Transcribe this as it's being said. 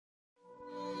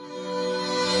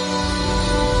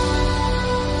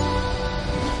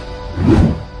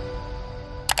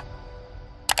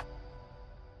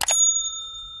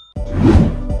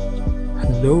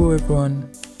Hello everyone,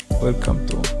 welcome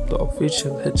to the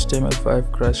official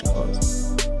HTML5 crash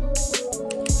course.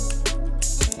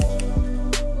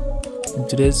 In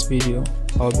today's video,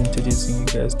 I'll be introducing you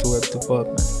guys to web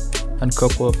development and a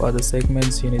couple of other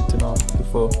segments you need to know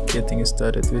before getting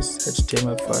started with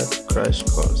HTML5 crash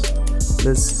course.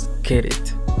 Let's get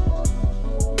it.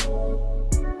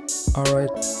 Alright,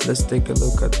 let's take a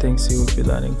look at things you will be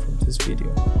learning from this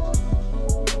video.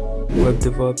 Web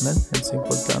development in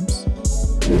simple terms.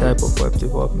 Type of web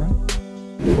development.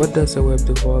 What does a web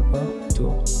developer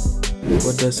do?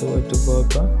 What does a web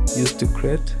developer use to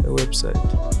create a website?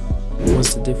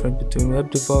 What's the difference between web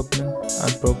development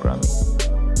and programming?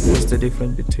 What's the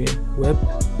difference between web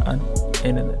and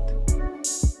internet?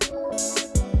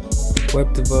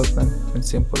 Web development in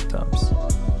simple terms.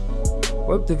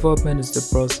 Web development is the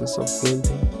process of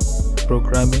building,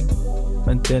 programming,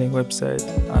 maintaining websites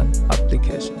and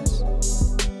applications.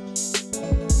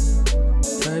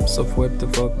 Types of web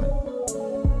development.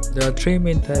 There are three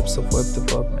main types of web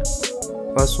development.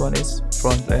 First one is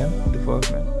front-end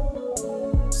development.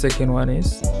 Second one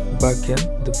is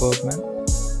back-end development.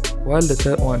 While the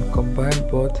third one combines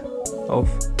both of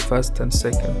first and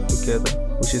second together,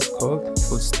 which is called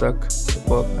full-stack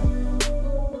development.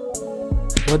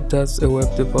 What does a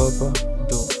web developer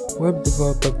do? Web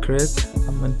developer create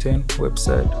and maintain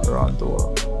websites around the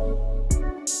world.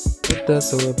 What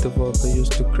does a web developer use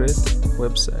to create a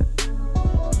website?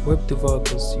 Web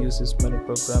developers use many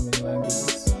programming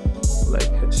languages like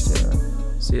HTML,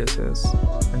 CSS,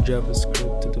 and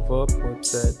JavaScript to develop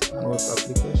websites and web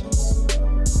applications.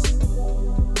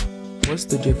 What's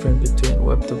the difference between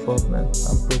web development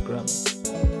and programming?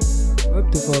 Web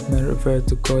development refers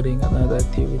to coding and other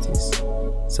activities,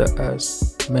 such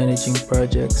as managing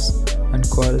projects and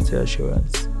quality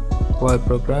assurance, while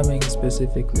programming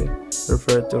specifically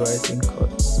refers to writing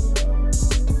codes.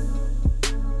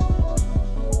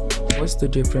 What's the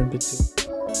difference between?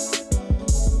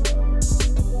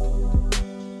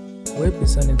 Web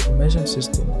is an information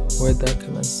system where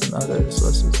documents and other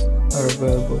resources are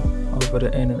available over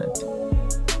the internet,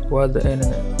 while the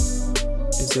internet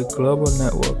is a global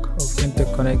network of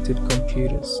interconnected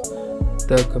computers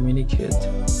that communicate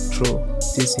through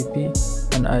TCP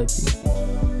and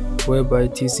IP, whereby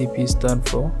TCP stands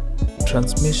for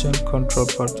Transmission Control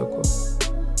Protocol,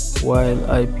 while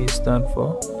IP stands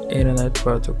for Internet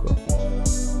Protocol.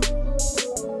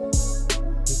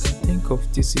 You can think of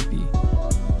TCP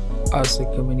as a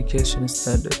communication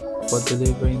standard for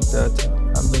delivering data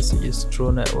and messages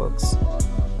through networks,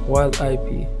 while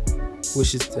IP,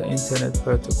 which is the Internet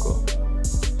Protocol,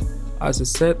 as a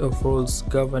set of rules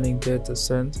governing data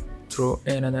sent through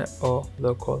internet or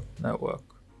local network.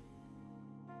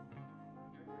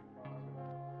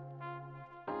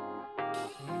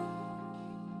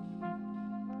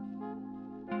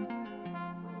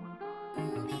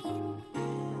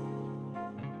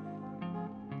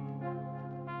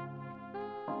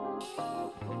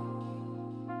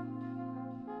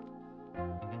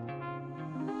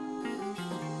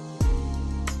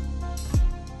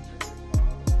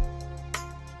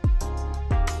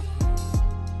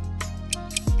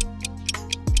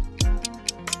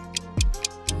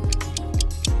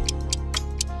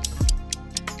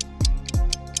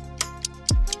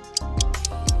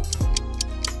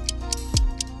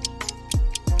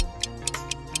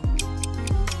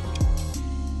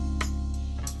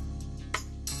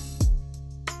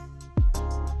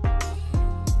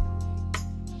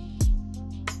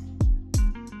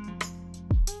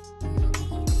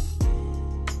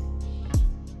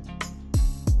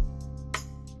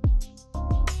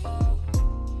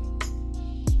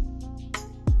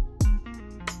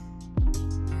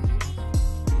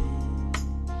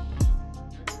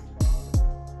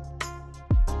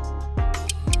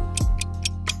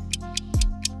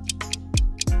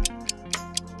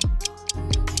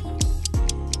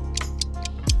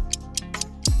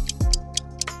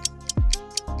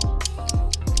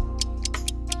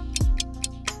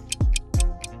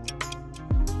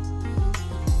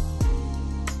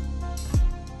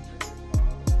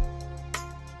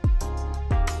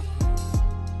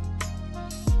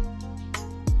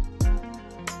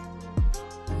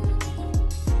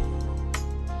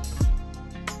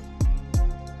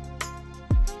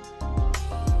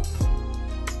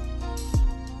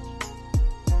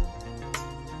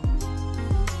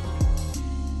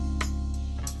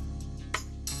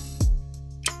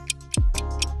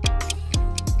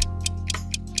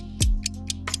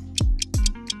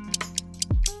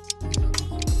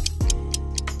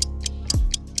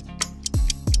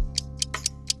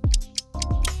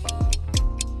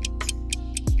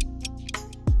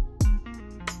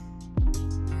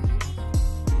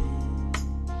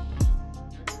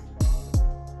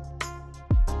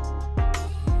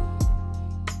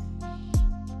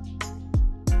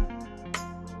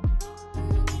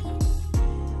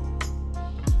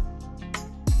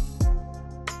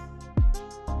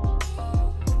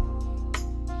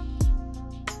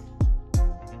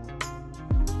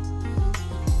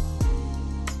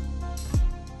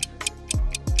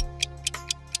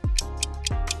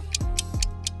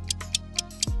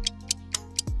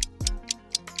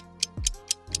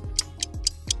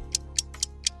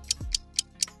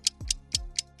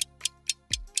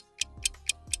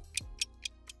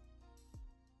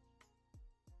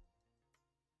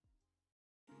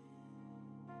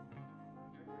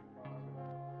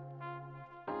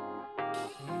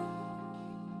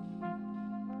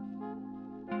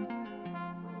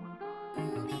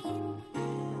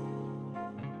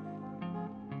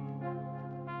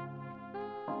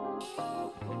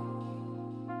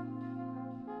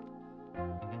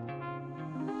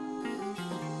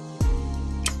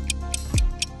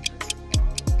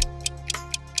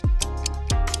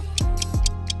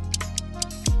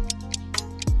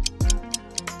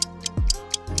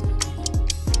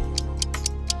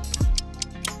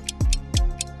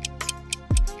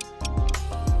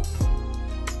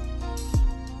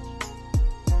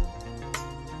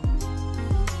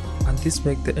 this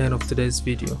makes the end of today's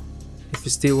video. If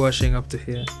you're still watching up to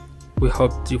here, we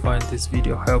hope you find this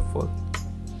video helpful.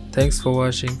 Thanks for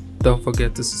watching. Don't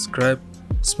forget to subscribe,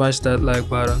 smash that like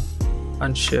button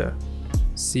and share.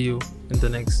 See you in the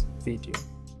next video.